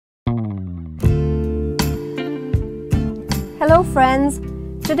Hello friends,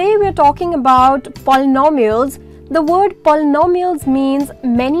 today we are talking about polynomials. The word polynomials means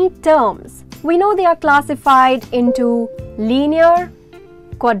many terms. We know they are classified into linear,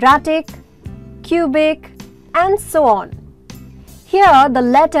 quadratic, cubic and so on. Here the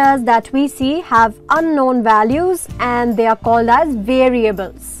letters that we see have unknown values and they are called as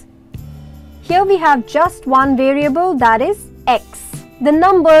variables. Here we have just one variable, that is x. The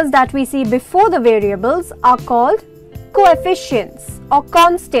numbers that we see before the variables are called coefficients or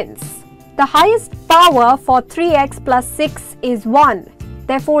constants. The highest power for 3x plus 6 is 1.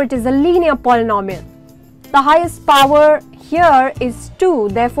 Therefore, it is a linear polynomial. The highest power here is 2.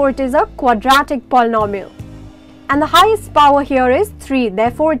 Therefore, it is a quadratic polynomial. And the highest power here is 3.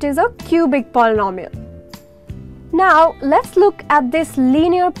 Therefore, it is a cubic polynomial. Now, let's look at this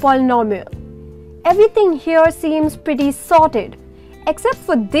linear polynomial. Everything here seems pretty sorted, except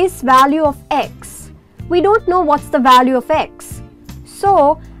for this value of x. We don't know what's the value of x.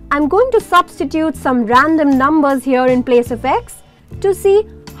 So, I'm going to substitute some random numbers here in place of x to see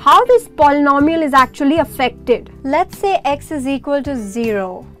how this polynomial is actually affected. Let's say x is equal to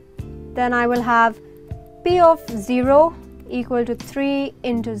 0. Then I will have p of 0 equal to 3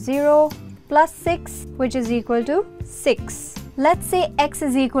 into 0 plus 6, which is equal to 6. Let's say x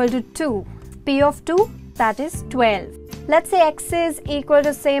is equal to 2. P of 2, that is 12. Let's say x is equal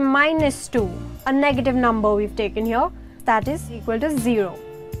to say minus 2. A negative number we've taken here, that is equal to 0.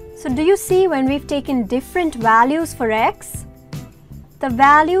 So do you see, when we've taken different values for x, the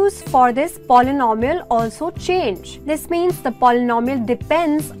values for this polynomial also change. This means the polynomial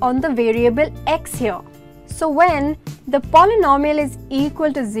depends on the variable x here. So when the polynomial is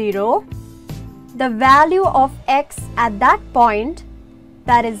equal to 0, the value of x at that point,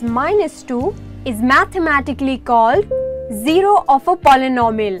 that is minus 2, is mathematically called 0 of a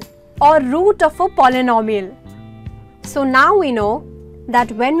polynomial or root of a polynomial. So now we know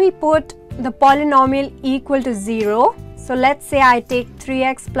that when we put the polynomial equal to 0, so let's say I take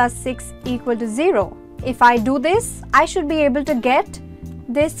 3x plus 6 equal to 0. If I do this, I should be able to get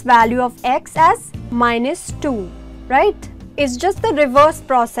this value of x as minus 2, right? It's just the reverse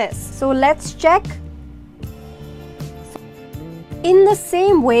process. So let's check. In the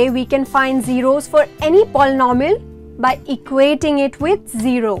same way, we can find zeros for any polynomial by equating it with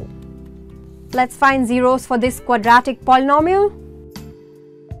 0. Let's find zeros for this quadratic polynomial.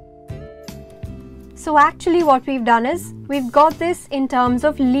 So actually what we've done is, we've got this in terms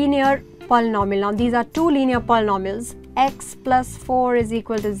of linear polynomial. Now these are two linear polynomials. X plus 4 is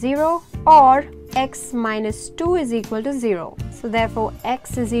equal to 0 or x minus 2 is equal to 0. So therefore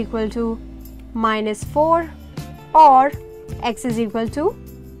x is equal to minus 4 or x is equal to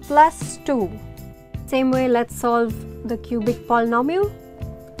plus 2. Same way, let's solve the cubic polynomial.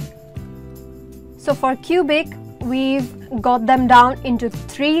 So for cubic, we've got them down into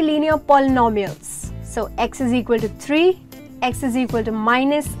three linear polynomials. So x is equal to 3, x is equal to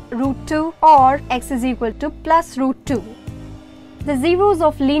minus root 2 or x is equal to plus root 2. The zeros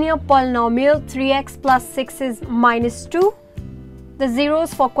of linear polynomial 3x plus 6 is minus 2. The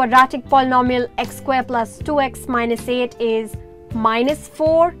zeros for quadratic polynomial x square plus 2x minus 8 is minus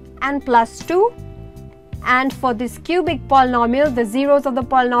 4 and plus 2. And for this cubic polynomial, the zeros of the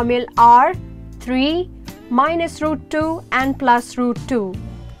polynomial are 3, minus root 2 and plus root 2.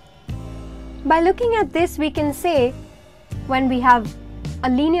 By looking at this, we can say when we have a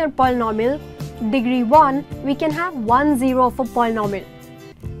linear polynomial, degree 1, we can have 1 zero of a polynomial.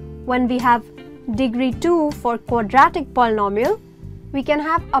 When we have degree 2 for quadratic polynomial, we can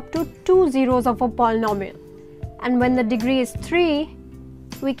have up to 2 zeros of a polynomial. And when the degree is 3,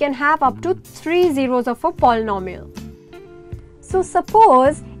 we can have up to 3 zeros of a polynomial. So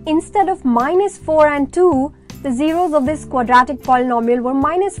suppose instead of minus 4 and 2, the zeros of this quadratic polynomial were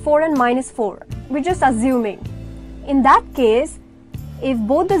minus 4 and minus 4. We're just assuming. In that case, if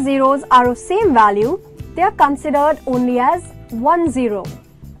both the zeros are of same value, they are considered only as 1 zero.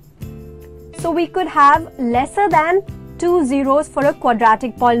 So we could have lesser than 2 zeros for a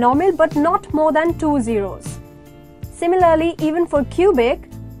quadratic polynomial, but not more than 2 zeros. Similarly, even for cubic,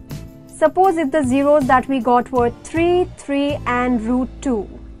 suppose if the zeros that we got were 3, 3 and root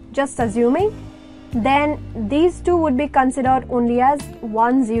 2, just assuming, then these two would be considered only as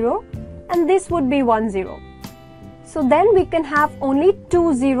 1 0 and this would be 1 0. So then we can have only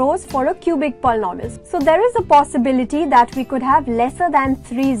 2 zeros for a cubic polynomial. So there is a possibility that we could have lesser than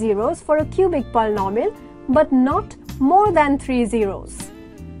 3 zeros for a cubic polynomial, but not more than 3 zeros.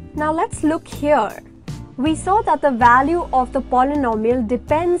 Now let's look here. We saw that the value of the polynomial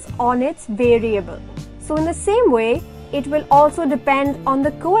depends on its variable. So in the same way, it will also depend on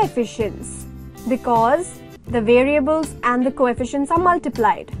the coefficients, because the variables and the coefficients are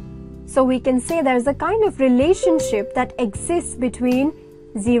multiplied. So we can say there is a kind of relationship that exists between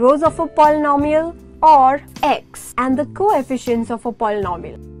zeros of a polynomial or x and the coefficients of a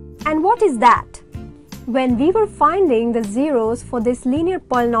polynomial. And what is that? When we were finding the zeros for this linear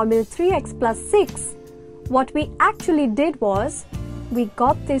polynomial 3x plus 6, what we actually did was we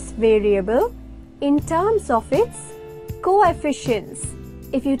got this variable in terms of its coefficients.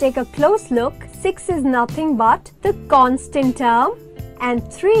 If you take a close look, 6 is nothing but the constant term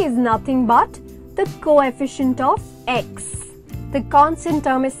and 3 is nothing but the coefficient of x. The constant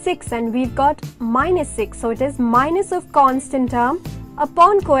term is 6 and we've got minus 6, so it is minus of constant term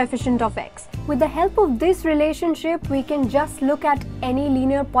upon coefficient of x. With the help of this relationship, we can just look at any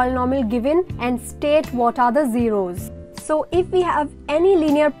linear polynomial given and state what are the zeros. So if we have any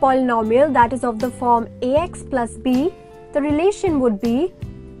linear polynomial that is of the form ax plus b, the relation would be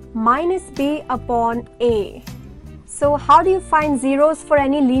minus b upon a. So how do you find zeros for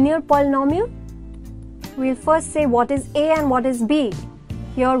any linear polynomial? We'll first say what is a and what is b.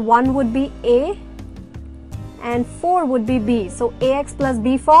 Here 1 would be a and 4 would be b. So ax plus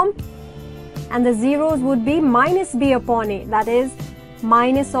b form, and the zeros would be minus b upon a, that is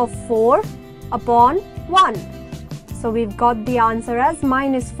minus of 4 upon 1. So we've got the answer as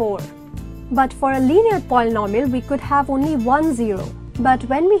minus 4. But for a linear polynomial, we could have only one zero. But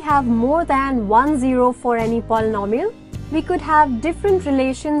when we have more than one zero for any polynomial, we could have different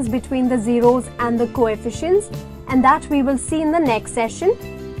relations between the zeros and the coefficients, and that we will see in the next session.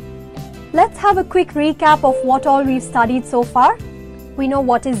 Let's have a quick recap of what all we've studied so far. We know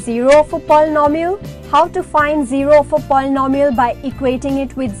what is zero of a polynomial, how to find zero of a polynomial by equating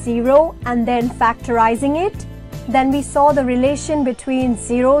it with 0 and then factorizing it. Then we saw the relation between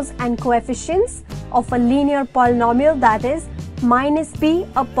zeros and coefficients of a linear polynomial, that is minus b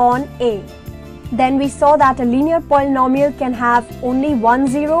upon a. Then we saw that a linear polynomial can have only one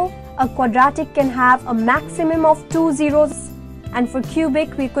zero, a quadratic can have a maximum of 2 zeros, and for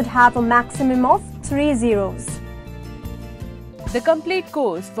cubic we could have a maximum of 3 zeros. The complete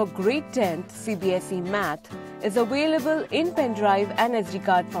course for grade 10th CBSE Math is available in pen drive and SD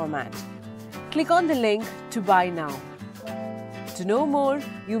card format. Click on the link to buy now. To know more,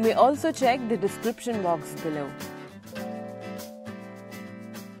 you may also check the description box below.